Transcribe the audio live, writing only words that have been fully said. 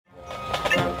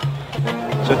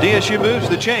So DSU moves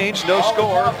the chains, no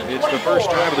score. It's the first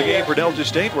drive of the game for Delta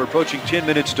State. We're approaching 10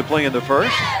 minutes to play in the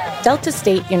first. Delta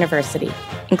State University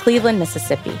in Cleveland,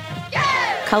 Mississippi.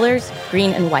 Colors,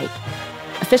 green and white.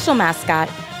 Official mascot,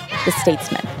 the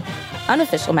Statesman.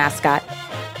 Unofficial mascot,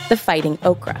 the Fighting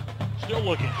Okra. Still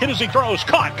looking, hit as he throws,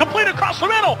 caught, complete across the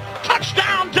middle.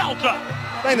 Touchdown, Delta!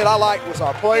 The thing that I liked was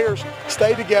our players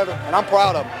stayed together, and I'm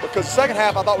proud of them because the second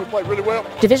half I thought we played really well.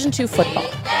 Division II football,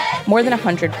 more than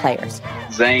 100 players.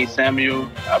 Zane Samuel,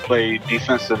 I play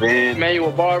defensive end.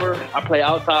 Emmanuel Barber, I play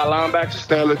outside linebacker.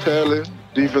 Stanley Taylor,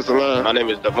 defensive line. My name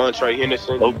is Devontre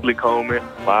Henderson. Oakley Coleman,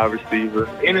 wide receiver.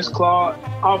 Ennis Claude,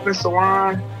 offensive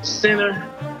line, center.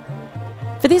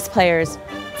 For these players,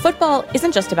 football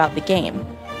isn't just about the game.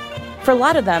 For a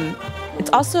lot of them, it's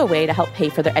also a way to help pay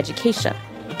for their education,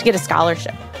 to get a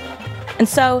scholarship. And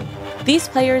so, these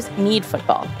players need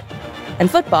football.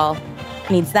 And football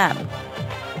needs them.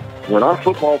 When our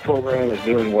football program is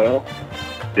doing well,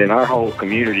 then our whole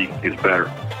community is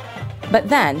better. But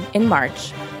then, in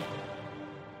March,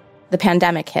 the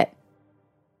pandemic hit.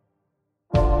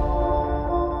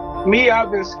 Me,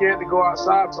 I've been scared to go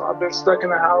outside, so I've been stuck in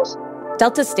the house.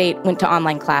 Delta State went to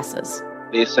online classes.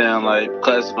 They sound like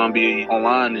class is going to be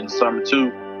online in summer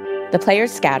too. The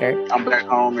players scattered. I'm back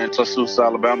home in Tuscaloosa,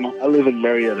 Alabama. I live in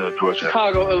Marietta, Georgia.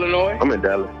 Chicago, Illinois. I'm in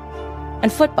Dallas.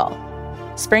 And football,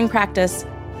 spring practice,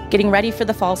 getting ready for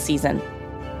the fall season,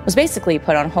 was basically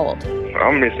put on hold.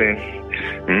 I'm missing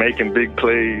making big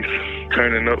plays,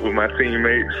 turning up with my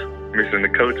teammates, missing the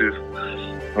coaches.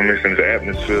 I'm missing the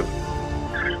atmosphere,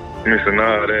 missing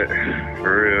all that,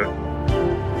 for real.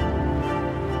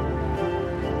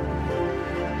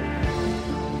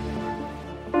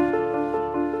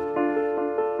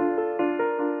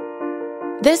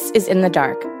 This is In the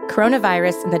Dark,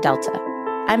 Coronavirus in the Delta.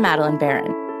 I'm Madeline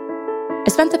Barron. I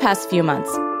spent the past few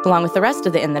months, along with the rest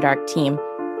of the In the Dark team,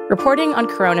 reporting on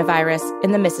coronavirus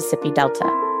in the Mississippi Delta.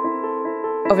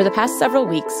 Over the past several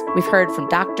weeks, we've heard from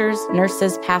doctors,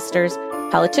 nurses, pastors,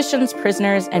 politicians,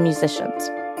 prisoners, and musicians.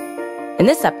 In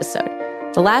this episode,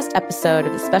 the last episode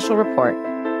of the special report,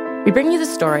 we bring you the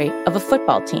story of a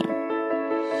football team.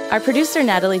 Our producer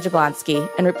Natalie Jablonski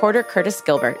and reporter Curtis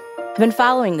Gilbert have been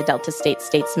following the Delta State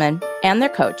Statesmen and their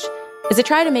coach as they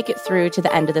try to make it through to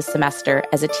the end of the semester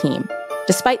as a team,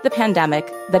 despite the pandemic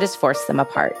that has forced them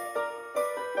apart.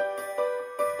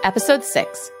 Episode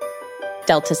 6,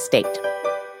 Delta State.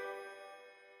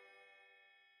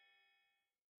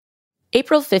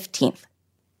 April 15th,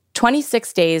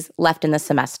 26 days left in the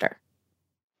semester.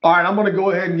 All right, I'm going to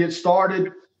go ahead and get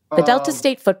started. The Delta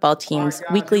State football team's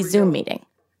weekly Zoom meeting.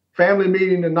 Family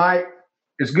meeting tonight.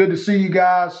 It's good to see you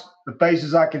guys, the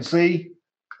faces I can see.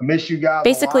 I miss you guys.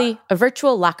 Basically, a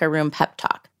virtual locker room pep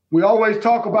talk. We always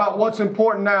talk about what's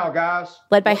important now, guys.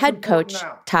 Led by head coach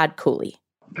Todd Cooley.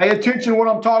 Pay attention to what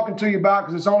I'm talking to you about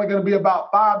because it's only going to be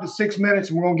about 5 to 6 minutes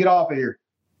and we're going to get off of here.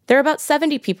 There are about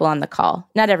 70 people on the call.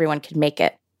 Not everyone could make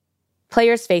it.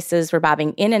 Players' faces were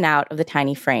bobbing in and out of the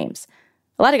tiny frames.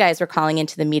 A lot of guys were calling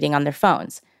into the meeting on their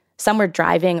phones. Some were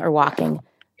driving or walking.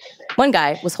 One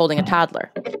guy was holding a toddler.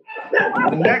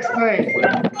 The next thing,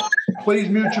 please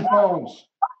mute your phones.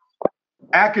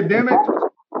 Academic,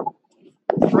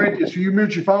 Corinthians, can you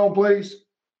mute your phone, please?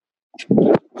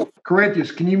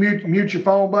 Corinthians, can you mute your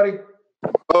phone, buddy?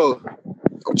 Oh,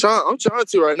 I'm trying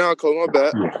to right now, Cole. My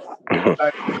bad.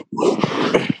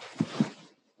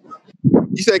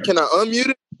 You said, can I unmute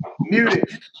it? Mute it.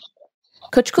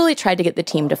 Coach Cooley tried to get the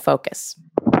team to focus.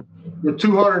 We're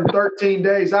 213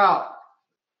 days out.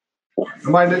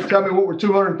 Somebody tell me what we're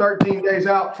 213 days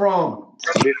out from.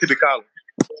 Mississippi College.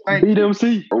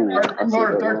 BWC.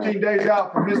 213 days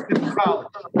out from Mississippi College.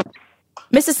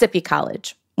 Mississippi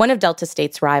College, one of Delta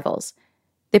State's rivals.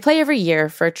 They play every year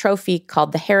for a trophy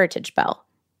called the Heritage Bell.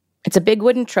 It's a big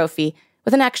wooden trophy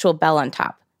with an actual bell on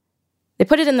top. They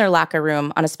put it in their locker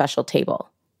room on a special table.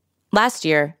 Last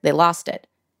year, they lost it.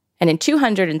 And in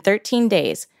 213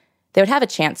 days, they would have a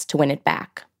chance to win it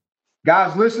back.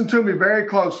 Guys, listen to me very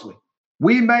closely.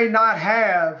 We may not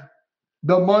have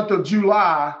the month of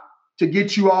July to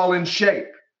get you all in shape,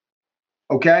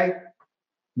 okay?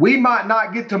 We might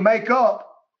not get to make up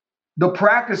the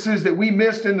practices that we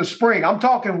missed in the spring. I'm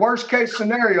talking worst case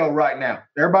scenario right now.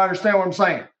 Everybody understand what I'm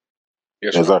saying?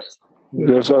 Yes, sir.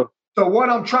 Yes, sir. So what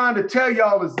I'm trying to tell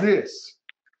y'all is this.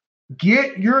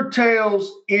 Get your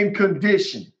tails in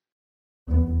condition.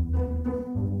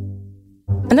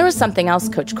 And there was something else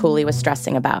Coach Cooley was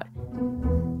stressing about.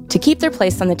 To keep their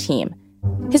place on the team,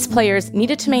 his players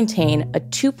needed to maintain a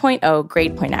 2.0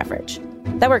 grade point average.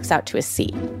 That works out to a C.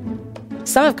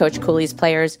 Some of Coach Cooley's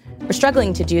players were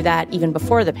struggling to do that even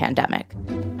before the pandemic.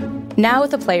 Now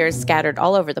with the players scattered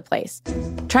all over the place,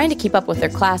 trying to keep up with their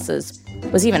classes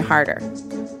was even harder.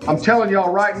 I'm telling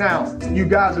y'all right now, you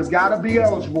guys have got to be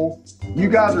eligible. You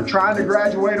guys are trying to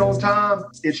graduate on time.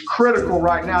 It's critical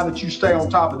right now that you stay on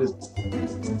top of this.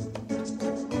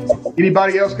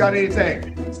 Anybody else got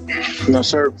anything? No,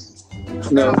 sir.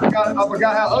 No. I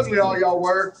forgot how ugly all y'all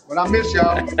were, but I miss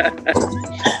y'all.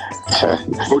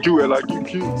 But you were like, you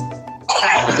cute.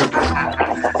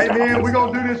 Hey, man, we're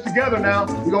going to do this together now.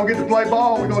 We're going to get to play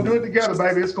ball. We're going to do it together,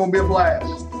 baby. It's going to be a blast.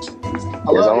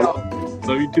 I love y'all.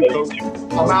 Love you too, Coach.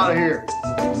 I'm out of here.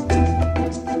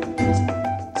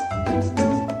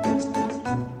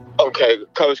 Okay,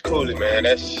 Coach Cooley, man,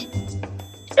 that's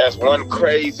one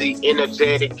crazy,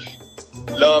 energetic,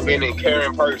 loving, and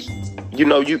caring person. You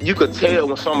know, you could tell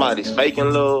when somebody's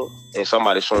faking love and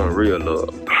somebody's showing real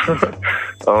love.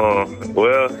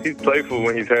 Well, he's playful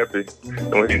when he's happy.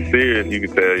 And when he's serious, you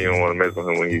can tell you don't want to mess with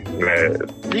him when he's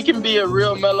mad. He can be a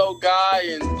real mellow guy,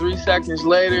 and 3 seconds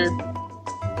later,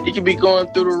 he can be going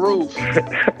through the roof.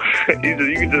 You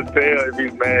can just tell if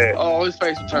he's mad. Oh, his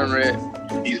face will turn red.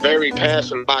 He's very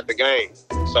passionate about the game.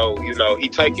 So, you know, he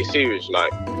take it serious.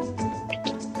 Like,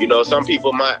 you know, some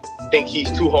people might think he's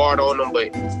too hard on them,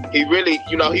 but he really,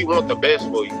 you know, he wants the best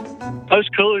for you. Coach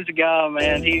Cooley's a guy,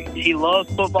 man. He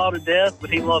loves football to death, but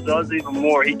he loves us even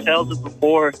more. He tells us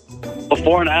before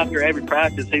and after every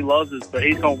practice he loves us, but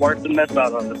he's going to work the mess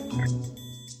out of us.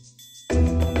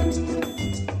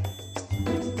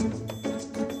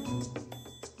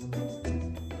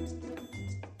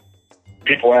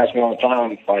 People ask me all the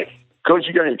time, like, Coach,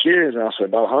 you got any kids? And I said,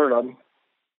 about 100 of them.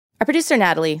 Our producer,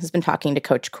 Natalie, has been talking to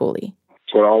Coach Cooley.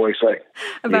 That's what I always say.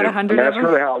 About 100 of them? That's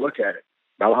really how I look at it.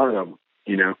 About 100 of them,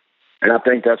 you know. And I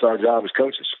think that's our job as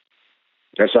coaches.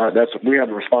 We have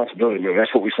the responsibility.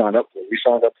 That's what we signed up for. We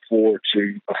signed up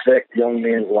to affect young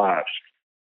men's lives.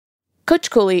 Coach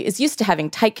Cooley is used to having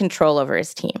tight control over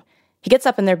his team. He gets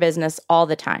up in their business all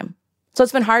the time. So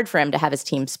it's been hard for him to have his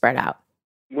team spread out.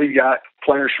 We've got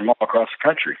players from all across the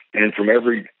country and from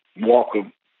every walk of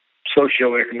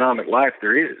socioeconomic life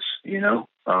there is, you know.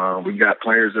 We've got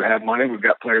players that have money. We've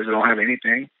got players that don't have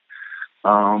anything.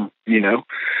 You know,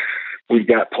 we've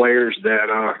got players that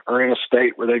are in a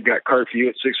state where they've got curfew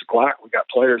at 6 o'clock. We've got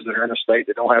players that are in a state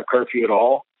that don't have curfew at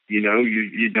all. You know,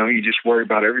 you just worry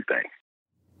about everything.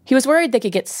 He was worried they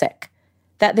could get sick,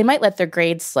 that they might let their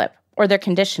grades slip or their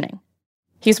conditioning.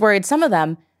 He's worried some of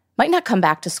them might not come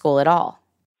back to school at all.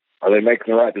 Are they making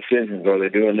the right decisions? Are they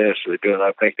doing this? Are they doing?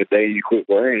 I think the day you quit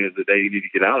worrying is the day you need to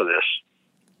get out of this.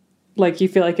 Like, you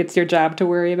feel like it's your job to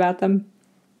worry about them?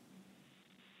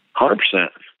 100%.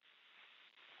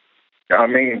 I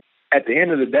mean, at the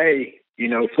end of the day, you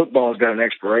know, football's got an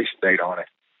expiration date on it.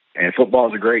 And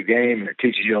football's a great game, and it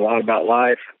teaches you a lot about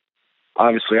life.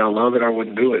 Obviously, I love it. I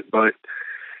wouldn't do it. But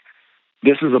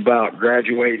this is about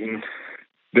graduating,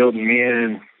 building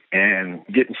men, and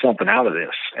getting something out of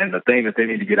this. And the thing that they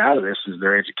need to get out of this is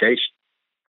their education.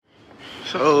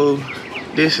 So,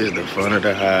 this is the front of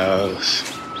the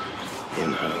house. You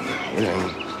know,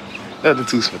 nothing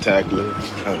too spectacular.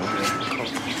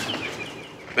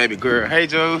 Baby girl, hey,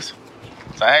 Jules.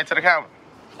 Say hey to the camera.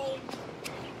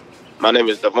 My name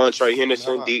is Devontre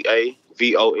Henderson,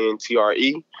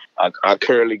 D-A-V-O-N-T-R-E. I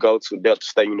currently go to Delta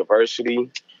State University.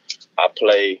 I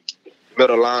play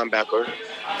middle linebacker.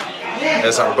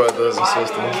 That's our brothers and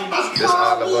sisters. This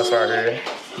all of us right here.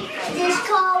 This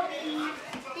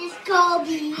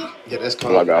Kobe. Yeah, that's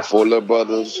Kobe. I got 4 little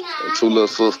brothers and 2 little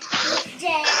sisters.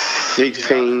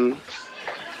 16,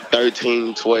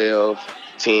 13, 12,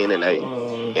 10, and 8.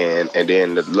 And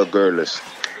then the little girl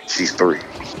she's 3.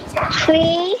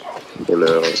 3. And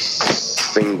a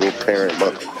single parent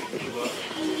mother.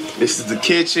 This is the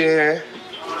kitchen.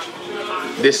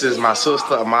 This is my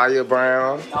sister, Amaya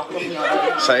Brown.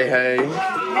 Say hey.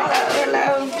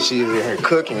 Hello. She's in here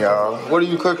cooking, y'all. What are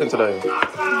you cooking today?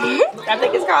 I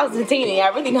think it's called zucchini. I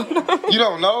really don't know. You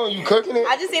don't know? You cooking it?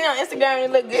 I just seen it on Instagram and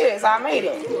it looked good, so I made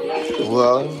it.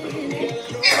 Well,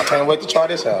 I can't wait to try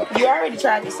this out. You already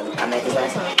tried this. I made this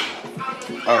last time.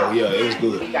 Oh, yeah, it was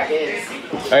good.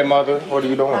 Hey, mother, what are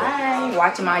you doing? Hi,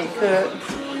 watching Maya cook.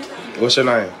 What's your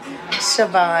name?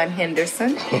 Siobhan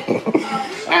Henderson.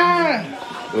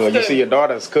 Well, you see your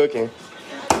daughter's cooking.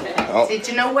 Oh.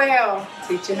 Teaching her well.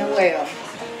 Teaching her well.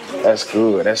 That's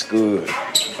good. That's good.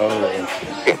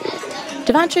 Oh.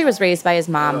 Devontre was raised by his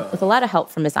mom with a lot of help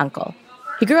from his uncle.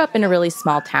 He grew up in a really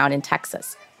small town in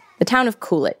Texas, the town of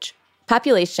Coolidge,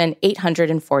 population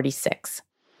 846.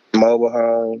 Mobile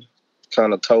home,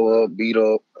 kind of tore up, beat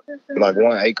up, like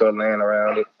 1 acre of land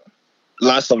around it.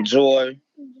 Lots of joy,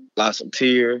 lots of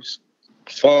tears,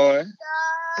 fun.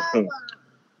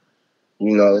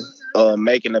 You know,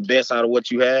 making the best out of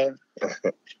what you have.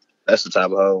 That's the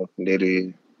type of home that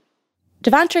is.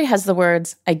 Devontre has the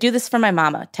words, "I do this for my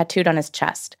mama," tattooed on his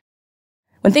chest.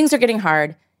 When things are getting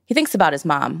hard, he thinks about his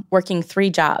mom, working 3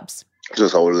 jobs.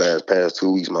 Just over the past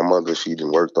 2 weeks, my mother, she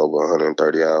done worked over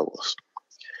 130 hours.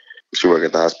 She worked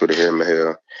at the hospital here in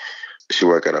Mahale. She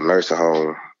worked at a nursing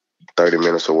home 30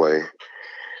 minutes away.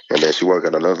 And then she worked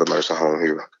at another nursing home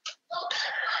here.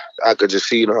 I could just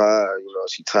see in her eye,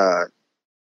 she tired.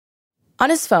 On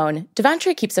his phone,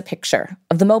 Devontre keeps a picture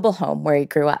of the mobile home where he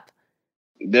grew up.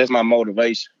 That's my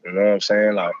motivation, you know what I'm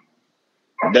saying? Like,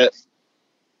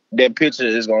 that picture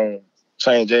is going to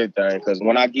change everything. Because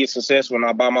when I get successful and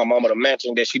I buy my mama the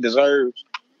mansion that she deserves,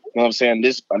 you know what I'm saying?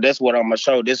 That's what I'm going to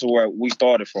show. This is where we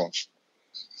started from.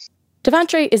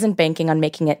 Devontre isn't banking on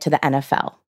making it to the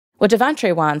NFL. What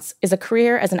Devontre wants is a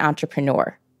career as an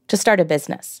entrepreneur, to start a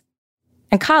business.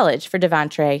 And college, for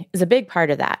Devontre, is a big part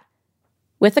of that.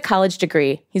 With a college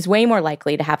degree, he's way more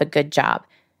likely to have a good job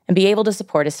and be able to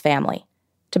support his family,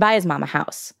 to buy his mom a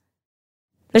house.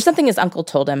 There's something his uncle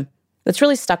told him that's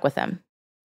really stuck with him.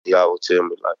 He always tell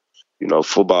me,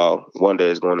 football, one day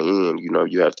is going to end.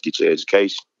 You have to get your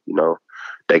education.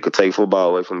 They could take football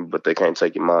away from you, but they can't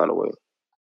take your mind away.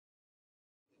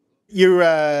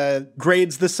 Your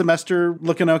grades this semester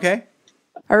looking okay?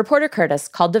 Our reporter Curtis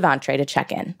called Devontre to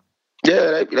check in.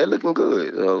 Yeah, they're looking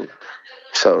good.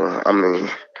 So, I mean,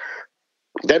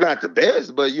 they're not the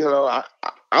best, but,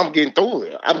 I'm getting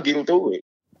through it.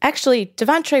 Actually,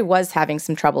 Devontre was having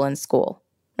some trouble in school.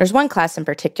 There's one class in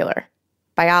particular,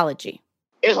 biology.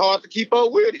 It's hard to keep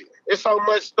up with it. There's so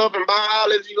much stuff in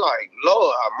biology,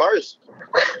 Lord have mercy.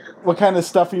 What kind of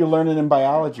stuff are you learning in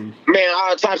biology? Man,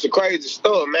 all types of crazy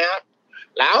stuff, man.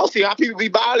 I don't see how people be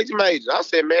biology majors. I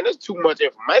said, man, there's too much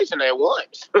information at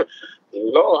once.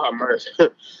 Lord have mercy.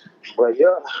 But yeah,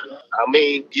 I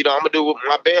mean, I'm gonna do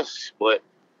my best, but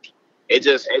it's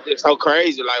just so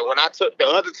crazy. Like when I took the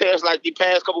other tests, the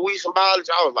past couple weeks in biology,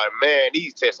 I was like, man,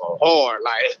 these tests are hard.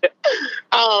 Like,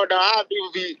 I don't know how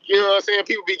people be,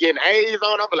 people be getting A's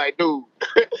on. I be like, dude,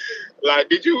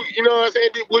 did you, what I'm saying?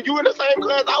 Were you in the same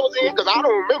class I was in? Because I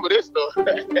don't remember this stuff.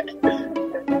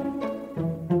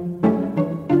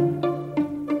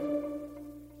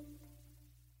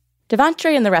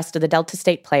 Devontre and the rest of the Delta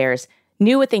State players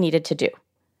knew what they needed to do.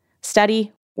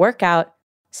 Study, work out,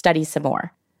 study some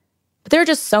more. But there are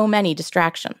just so many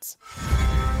distractions.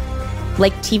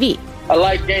 Like TV. I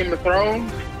like Game of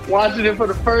Thrones. Watching it for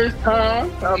the first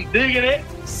time. I'm digging it.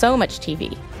 So much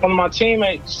TV. One of my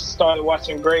teammates started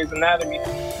watching Grey's Anatomy,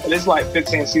 and it's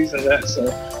 15 seasons of that, so.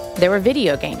 There were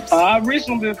video games. I've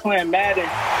recently been playing Madden.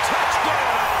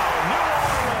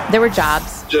 There were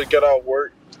jobs. Just got out of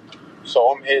work,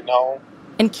 so I'm heading home.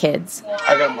 And kids.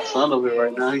 I got my son over here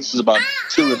right now. He's about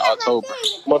 2 in October.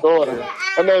 My daughter,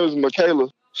 her name is Michaela.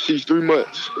 She's 3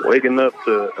 months. Waking up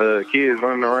to kids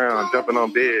running around, jumping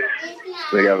on beds.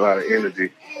 They got a lot of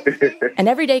energy. And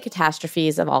everyday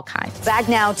catastrophes of all kinds. Back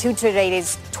now to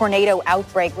today's tornado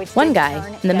outbreak. One guy,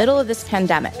 in the middle of this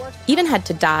pandemic, even had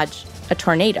to dodge a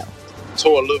tornado.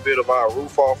 Tore a little bit of our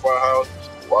roof off our house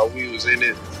while we was in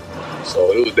it.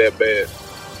 So it was that bad.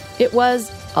 It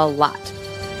was a lot.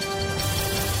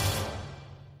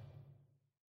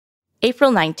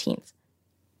 April 19th.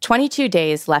 22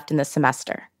 days left in the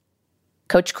semester.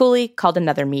 Coach Cooley called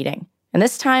another meeting. And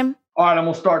this time... All right, I'm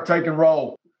going to start taking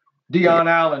roll. Deion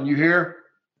Allen, you here?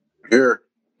 Here.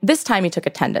 This time he took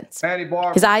attendance.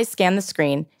 His eyes scanned the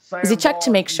screen as he checked to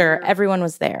make sure everyone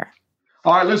was there.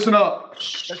 All right, listen up.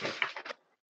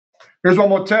 Here's what I'm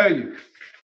going to tell you.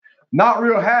 Not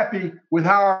real happy with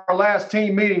how our last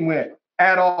team meeting went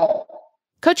at all.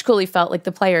 Coach Cooley felt like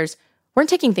the players weren't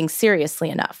taking things seriously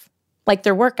enough, like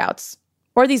their workouts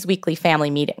or these weekly family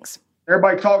meetings.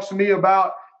 Everybody talks to me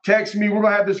about, texting me, we're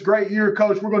going to have this great year,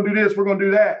 coach. We're going to do this, we're going to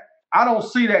do that. I don't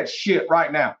see that shit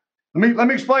right now. Let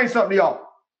me explain something to y'all.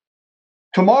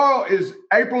 Tomorrow is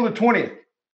April the 20th.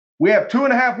 We have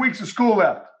 2.5 weeks of school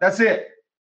left. That's it.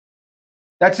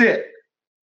 That's it.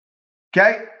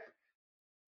 Okay?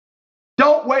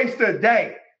 Don't waste a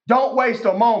day. Don't waste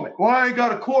a moment. Well, I ain't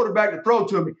got a quarterback to throw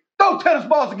to me. Throw tennis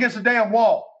balls against the damn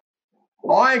wall.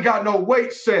 Well, I ain't got no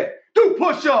weight set. Do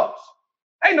push-ups.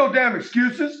 Ain't no damn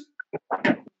excuses.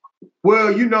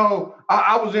 Well,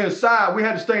 I was inside. We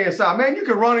had to stay inside. Man, you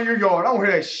can run in your yard. I don't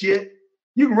hear that shit.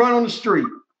 You can run on the street.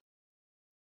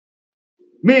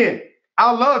 Men,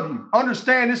 I love you.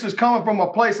 Understand this is coming from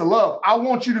a place of love. I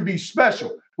want you to be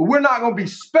special. But we're not going to be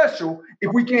special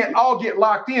if we can't all get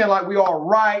locked in like we are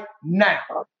right now.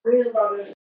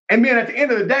 And then at the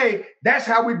end of the day, that's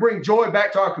how we bring joy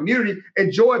back to our community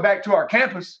and joy back to our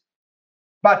campus.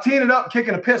 By teeing it up,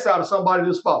 kicking the piss out of somebody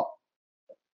this fall.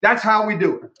 That's how we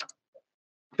do it.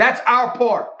 That's our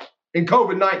part in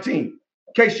COVID-19, in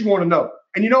case you want to know.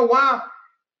 And you know why?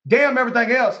 Damn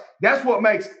everything else. That's what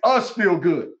makes us feel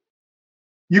good.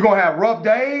 You're going to have rough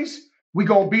days. We're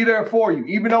going to be there for you.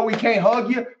 Even though we can't hug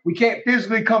you, we can't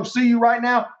physically come see you right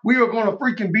now, we are going to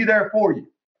freaking be there for you.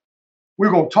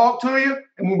 We're going to talk to you,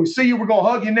 and when we see you, we're going to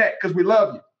hug your neck because we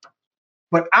love you.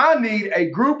 But I need a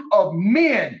group of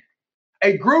men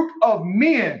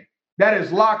that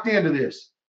is locked into this.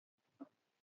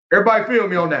 Everybody feel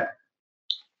me on that?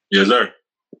 Yes, sir.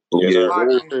 Yes, sir.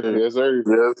 Yes, sir.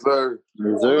 Yes, sir.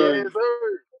 Yes, sir. Yes,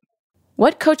 sir.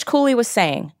 What Coach Cooley was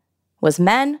saying was,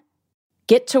 men,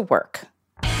 get to work.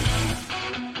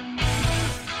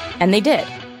 And they did.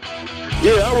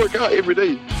 Yeah, I work out every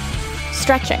day.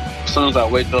 Stretching. As soon as I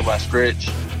wake up, I stretch.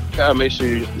 Gotta make sure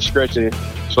you're stretching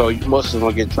so your muscles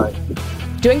don't get tight.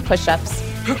 Doing push-ups.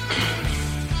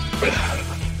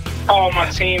 All my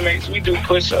teammates, we do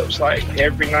push-ups like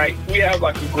every night. We have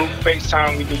like a group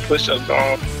FaceTime we do push-ups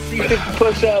on. 50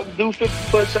 push-ups, do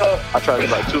 50 push-ups. I try to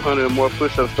do like 200 or more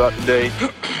push-ups throughout the day.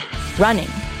 Running.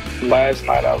 Last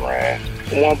night I ran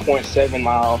 1.7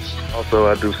 miles. Also,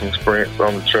 I do some sprints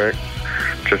on the track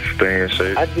just to stay in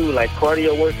shape. I do like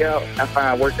cardio workout. I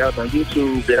find workouts on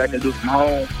YouTube that I can do from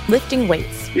home. Lifting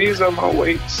weights. These are my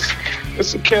weights.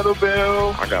 It's a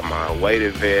kettlebell. I got my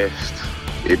weighted vest.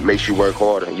 It makes you work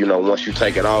harder. You know, once you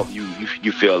take it off,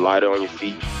 you feel lighter on your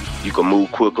feet. You can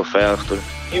move quicker, faster.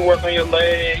 You work on your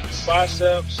legs,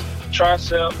 biceps,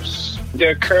 triceps,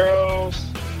 your curls,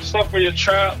 stuff for your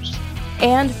traps.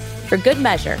 And for good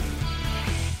measure,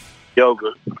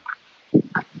 yoga.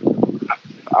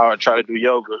 I try to do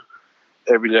yoga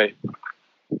every day.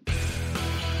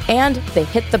 And they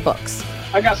hit the books.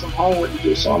 I got some homework to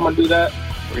do, so I'm going to do that.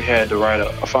 We had to write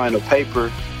a final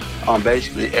paper on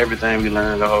basically everything we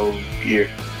learned the whole year.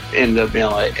 It ended up being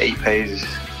like 8 pages.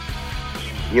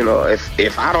 You know,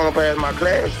 if I don't pass my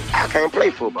class, I can't play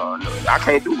football. I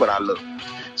can't do what I love.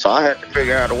 So I had to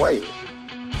figure out a way.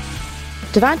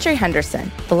 Devontre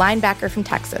Henderson, the linebacker from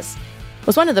Texas,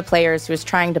 was one of the players who was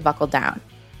trying to buckle down.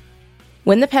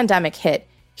 When the pandemic hit,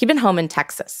 he'd been home in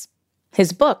Texas.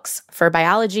 His books, for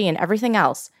biology and everything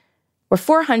else, were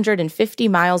 450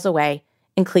 miles away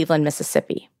in Cleveland,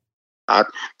 Mississippi. I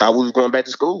thought we was going back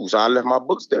to school, so I left my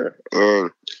books there.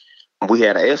 And we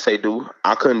had an essay due.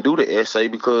 I couldn't do the essay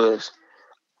because,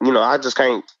 you know, I just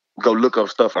can't go look up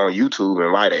stuff on YouTube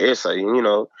and write an essay. You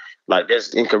know, like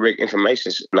that's incorrect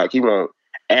information. Like he want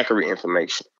accurate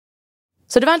information.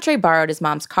 So Devontre borrowed his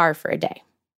mom's car for a day.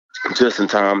 Just in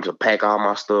time to pack all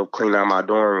my stuff, clean out my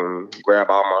dorm room, grab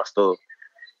all my stuff,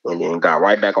 and then got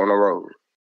right back on the road.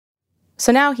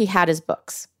 So now he had his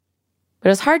books. But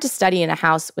it was hard to study in a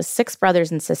house with 6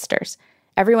 brothers and sisters,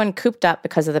 everyone cooped up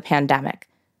because of the pandemic.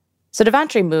 So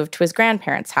Devontre moved to his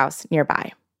grandparents' house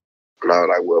nearby. And I was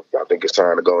like, well, I think it's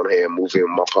time to go ahead and move in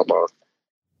with my papa.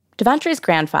 Devontae's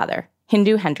grandfather,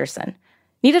 Hindu Henderson,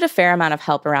 needed a fair amount of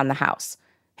help around the house.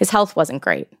 His health wasn't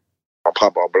great. My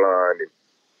papa blind, and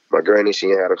my granny, she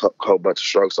had a whole bunch of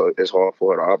strokes, so it's hard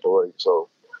for her to operate. So,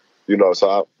 you know,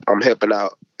 so I'm helping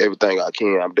out everything I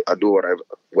can. I do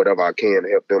whatever I can to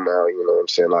help them out, you know what I'm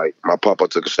saying? Like, my papa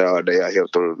took a shower today. I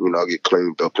helped him, you know, get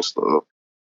cleaned up and stuff.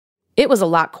 It was a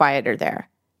lot quieter there,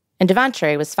 and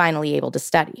Devontre was finally able to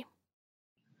study.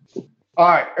 All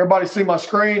right, everybody see my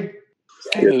screen?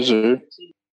 Yes, sir.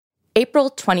 April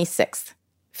 26th,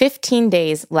 15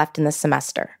 days left in the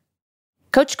semester.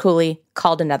 Coach Cooley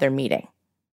called another meeting.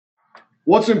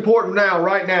 What's important now,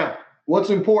 right now? What's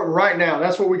important right now?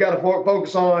 That's what we got to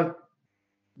focus on.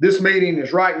 This meeting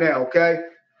is right now, okay?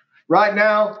 Right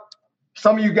now,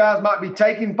 some of you guys might be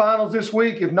taking finals this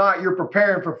week. If not, you're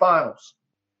preparing for finals.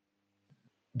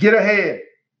 Get ahead.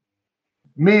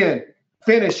 Men,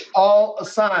 finish all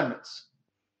assignments.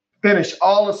 Finish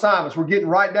all assignments. We're getting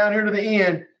right down here to the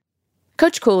end.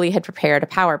 Coach Cooley had prepared a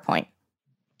PowerPoint.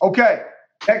 Okay,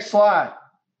 next slide.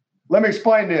 Let me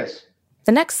explain this.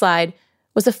 The next slide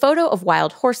was a photo of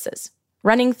wild horses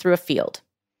running through a field.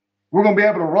 We're going to be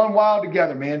able to run wild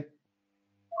together, man.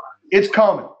 It's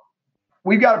coming.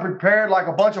 We've got to prepare like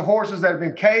a bunch of horses that have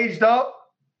been caged up,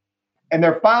 and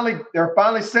they're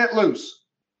finally set loose.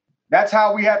 That's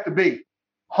how we have to be.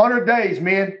 100 days,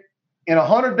 men. In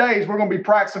 100 days, we're going to be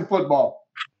practicing football.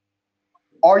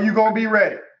 Are you going to be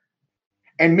ready?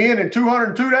 And men, in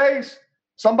 202 days,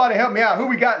 somebody help me out. Who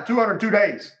we got in 202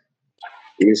 days?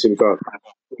 Mississippi College.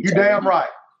 You damn right.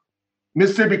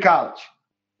 Mississippi College.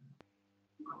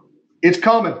 It's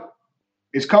coming.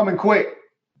 It's coming quick.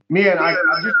 Man, I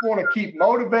just want to keep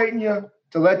motivating you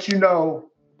to let you know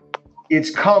it's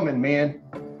coming, man.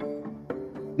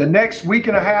 The next week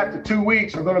and a half to 2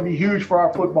 weeks are going to be huge for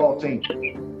our football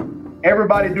team.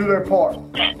 Everybody do their part.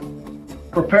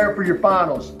 Prepare for your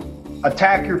finals.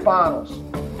 Attack your finals.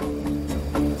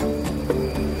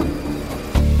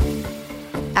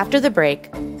 After the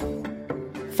break,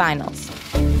 finals.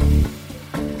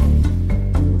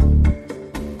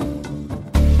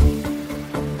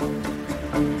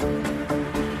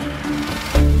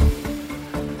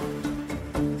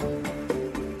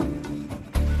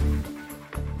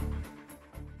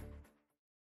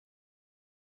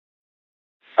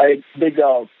 Hey, Big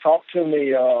Dog, talk to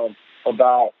me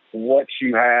about what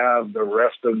you have the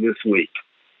rest of this week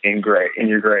in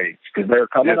your grades, because they're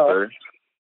coming up.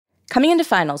 Coming into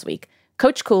finals week,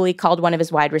 Coach Cooley called one of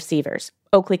his wide receivers,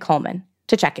 Oakley Coleman,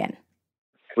 to check in.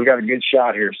 We got a good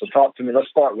shot here, so talk to me. Let's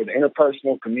start with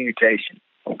interpersonal communication,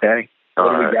 okay?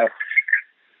 What do we got?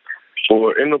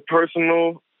 For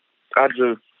interpersonal, I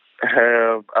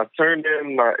turned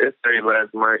in my essay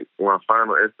last night, my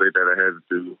final essay that I had to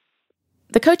do.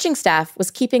 The coaching staff was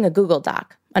keeping a Google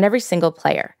Doc on every single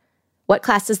player, what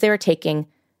classes they were taking,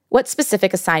 what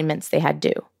specific assignments they had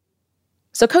due.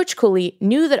 So Coach Cooley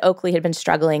knew that Oakley had been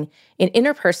struggling in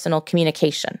interpersonal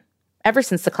communication ever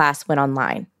since the class went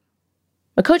online.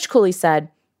 But Coach Cooley said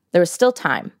there was still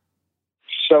time.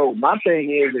 So my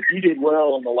thing is, if you did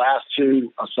well on the last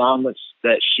two assignments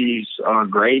that she's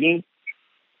grading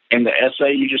and the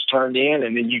essay you just turned in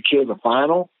and then you kill the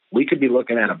final, we could be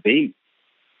looking at a B.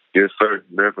 Yes, sir.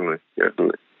 Definitely.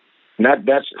 And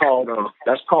that's called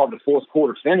the fourth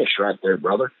quarter finish right there,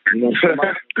 brother. You know what I'm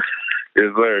saying?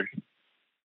 Yes, sir.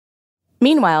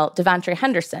 Meanwhile, Devontre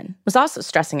Henderson was also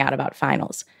stressing out about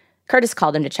finals. Curtis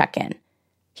called him to check in.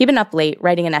 He'd been up late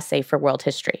writing an essay for world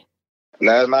history.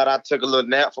 Last night I took a little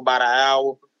nap for about an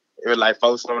hour. It was like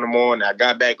 4 in the morning. I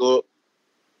got back up,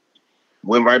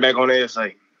 went right back on the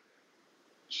essay.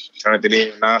 Turned it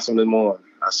in 9 in the morning.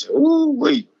 I said, ooh,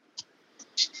 wait.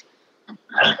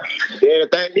 Yeah, the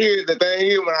thing is,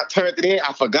 when I turned it in,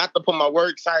 I forgot to put my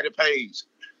works cited page.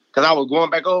 Because I was going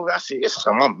back over, I said, it's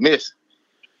something I'm missing.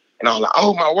 And I was like,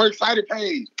 oh, my works cited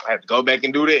page. I have to go back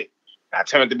and do that. I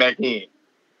turned it back in.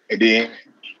 And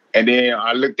then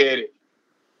I looked at it.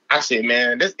 I said,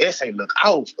 man, this essay look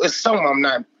off. It's something I'm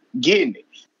not getting it.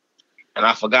 And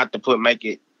I forgot to make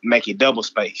it double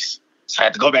space. So I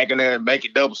had to go back in there and make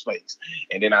it double space.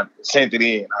 And then I sent it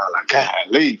in. I was like,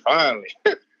 golly, finally.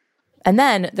 And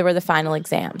then there were the final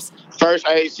exams. First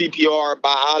aid, CPR,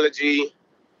 biology,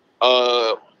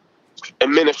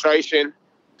 administration.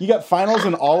 You got finals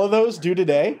in all of those due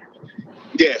today?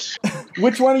 Yes.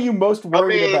 Which one are you most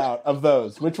worried about of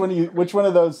those? Which one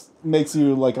of those makes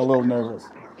you like a little nervous?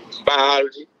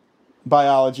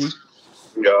 Biology.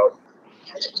 Yeah.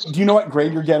 Do you know what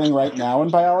grade you're getting right now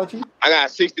in biology? I got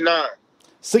 69.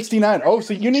 69. Oh,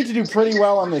 so you need to do pretty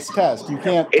well on this test. You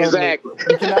can't exactly.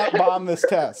 You cannot bomb this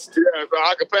test. Yeah, so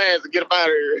I can pass and get up out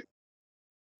of here.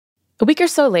 A week or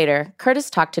so later,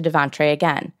 Curtis talked to Devontre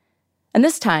again. And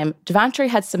this time, Devontre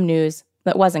had some news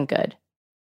that wasn't good.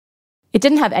 It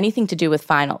didn't have anything to do with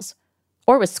finals,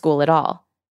 or with school at all.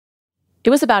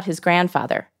 It was about his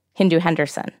grandfather, Hindu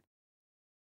Henderson.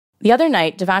 The other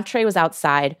night, Devontre was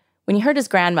outside when he heard his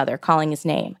grandmother calling his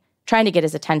name, trying to get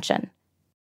his attention.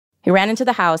 He ran into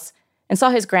the house and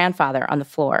saw his grandfather on the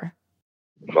floor.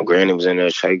 My granny was in there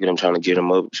shaking him, trying to get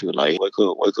him up. She was like, wake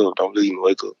up, don't leave me,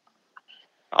 wake up.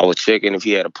 I was checking if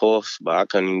he had a pulse, but I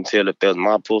couldn't even tell if that was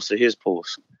my pulse or his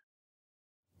pulse.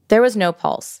 There was no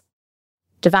pulse.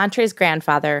 Devantre's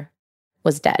grandfather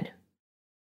was dead.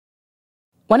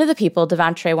 One of the people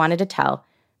Devontre wanted to tell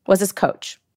was his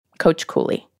coach, Coach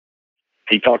Cooley.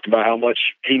 He talked about how much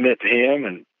he meant to him,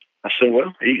 and I said,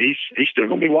 well, he's still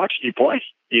going to be watching you play,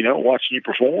 watching you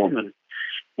perform and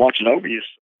watching over you.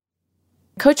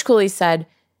 Coach Cooley said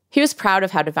he was proud of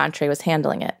how Devontre was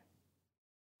handling it.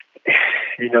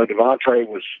 Devontre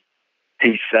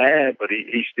he's sad, but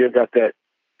he still got that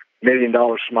 $1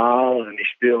 million smile, and he's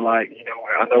still like,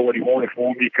 I know what he wanted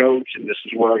for me, Coach, and this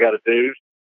is what I got to do.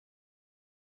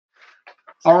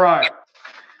 All right.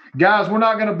 Guys, we're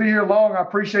not going to be here long. I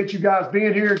appreciate you guys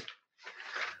being here.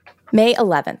 May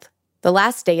 11th, the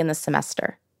last day in the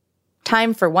semester.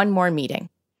 Time for one more meeting.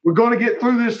 We're going to get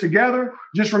through this together.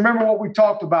 Just remember what we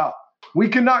talked about. We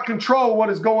cannot control what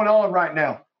is going on right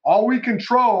now. All we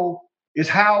control is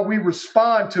how we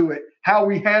respond to it, how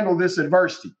we handle this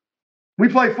adversity. We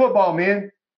play football,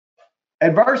 man.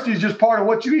 Adversity is just part of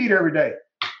what you eat every day.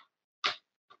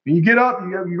 When you get up,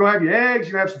 you're going to have your eggs,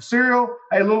 you have some cereal,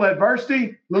 a little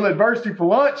adversity for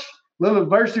lunch, a little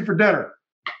adversity for dinner.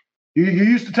 You're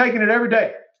used to taking it every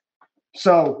day.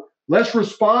 So let's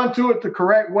respond to it the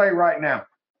correct way right now.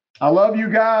 I love you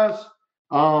guys.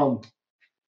 I'll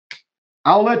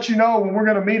let you know when we're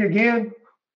going to meet again.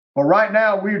 But right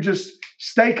now, we're just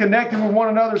stay connected with one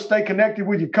another, stay connected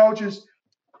with your coaches.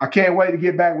 I can't wait to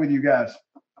get back with you guys.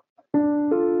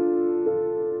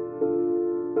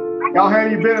 Y'all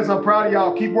handle your business. I'm proud of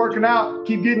y'all. Keep working out.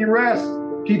 Keep getting your rest.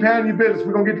 Keep handling your business.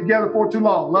 We're going to get together for too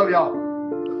long. Love y'all.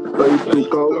 Thank you,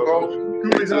 Coach.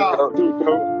 Cooley's out.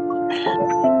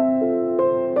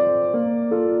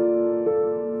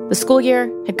 The school year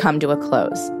had come to a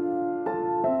close.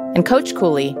 And Coach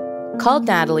Cooley called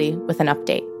Natalie with an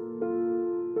update.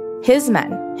 His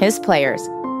men, his players,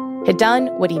 had done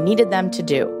what he needed them to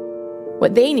do,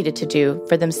 what they needed to do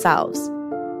for themselves.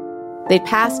 They'd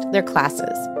passed their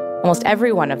classes, almost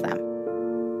every one of them.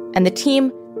 And the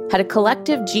team had a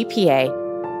collective GPA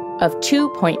of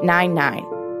 2.99,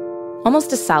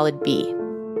 almost a solid B.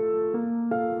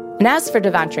 And as for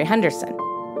Devontre Henderson,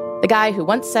 the guy who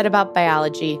once said about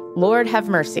biology, Lord have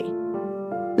mercy,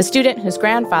 the student whose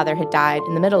grandfather had died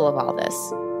in the middle of all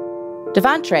this,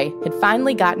 Devontre had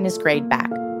finally gotten his grade back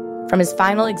from his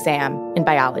final exam in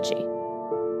biology.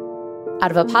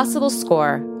 Out of a possible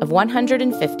score of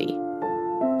 150,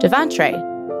 Devontre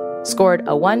scored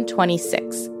a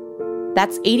 126.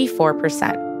 That's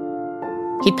 84%.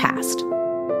 He'd passed.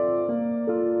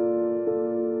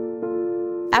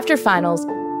 After finals,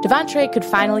 Devontre could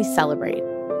finally celebrate.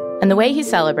 And the way he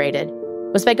celebrated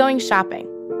was by going shopping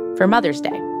for Mother's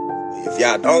Day. If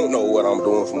y'all don't know what I'm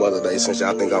doing for Mother's Day, since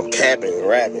y'all think I'm capping and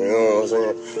rapping, you know what I'm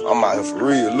saying? I'm out here for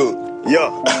real, look.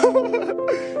 Yeah.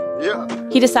 Yeah.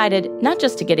 He decided not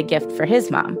just to get a gift for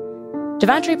his mom.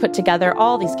 Devontre put together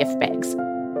all these gift bags.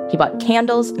 He bought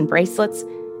candles and bracelets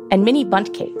and mini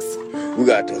bundt cakes. We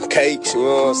got the cakes, you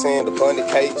know what I'm saying? The bundt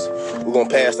cakes. We're going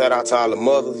to pass that out to all the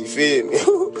mothers, you feel me?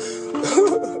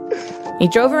 He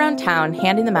drove around town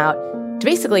handing them out to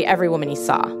basically every woman he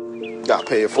saw. Got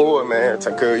paid for it, man.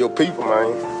 Take care of your people, man.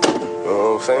 You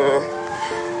know what I'm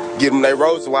saying? Give them their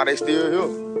roses while they still here.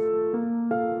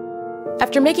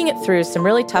 After making it through some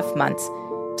really tough months,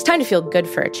 it was time to feel good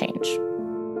for a change.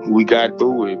 We got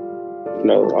through it. You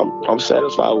know, I'm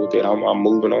satisfied with it. I'm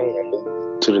moving on. I'm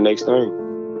moving to the next thing.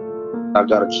 I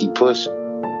gotta keep pushing.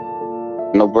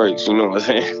 No breaks, you know what I'm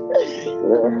saying?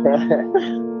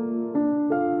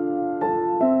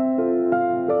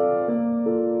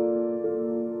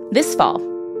 This fall,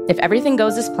 if everything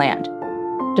goes as planned,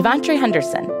 Devontre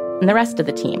Henderson and the rest of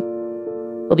the team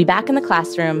will be back in the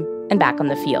classroom and back on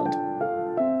the field.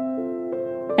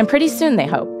 And pretty soon, they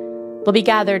hope, they'll be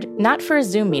gathered not for a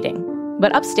Zoom meeting,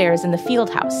 but upstairs in the field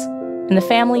house, in the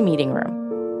family meeting room,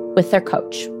 with their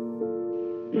coach.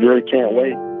 Really can't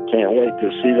wait. Can't wait to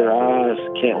see their eyes.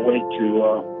 Can't wait to,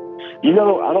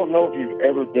 I don't know if you've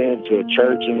ever been to a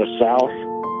church in the South,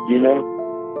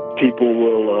 people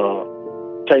will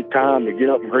take time to get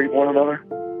up and greet one another,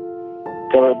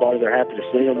 tell everybody they're happy to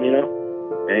see them, and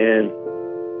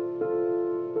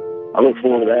I look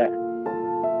forward to that.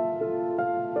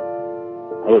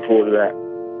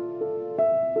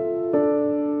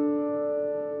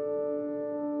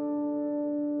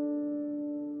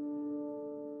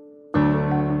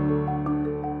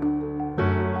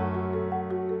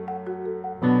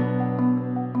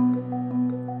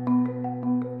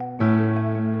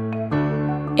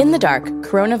 In the Dark,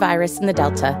 Coronavirus in the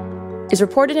Delta is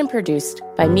reported and produced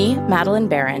by me, Madeline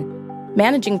Barron,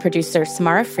 managing producer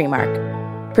Samara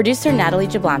Freemark, producer Natalie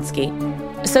Jablonski,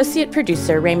 associate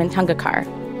producer Raymond Tungakar,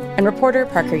 and reporter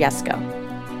Parker Yesko.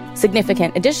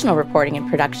 Significant additional reporting and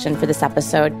production for this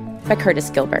episode by Curtis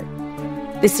Gilbert.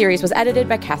 This series was edited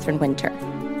by Catherine Winter.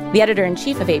 The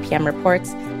editor-in-chief of APM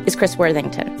Reports is Chris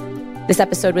Worthington. This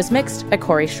episode was mixed by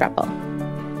Corey Schreppel.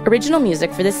 Original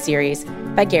music for this series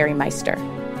by Gary Meister.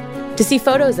 To see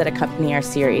photos that accompany our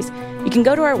series, you can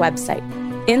go to our website,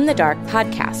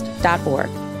 inthedarkpodcast.org.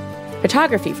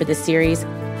 Photography for this series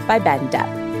by Ben Depp.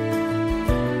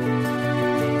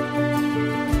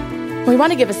 We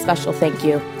want to give a special thank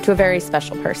you to a very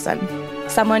special person,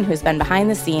 someone who's been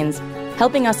behind the scenes,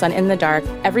 helping us on In the Dark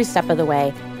every step of the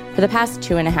way for the past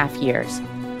 2.5 years,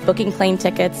 booking plane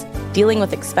tickets, dealing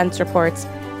with expense reports,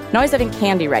 and always having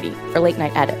candy ready for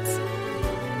late-night edits.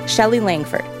 Shelley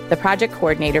Langford, the project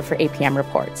coordinator for APM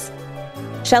Reports.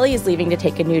 Shelley is leaving to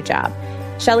take a new job.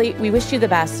 Shelley, we wish you the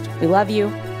best, we love you,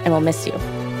 and we'll miss you.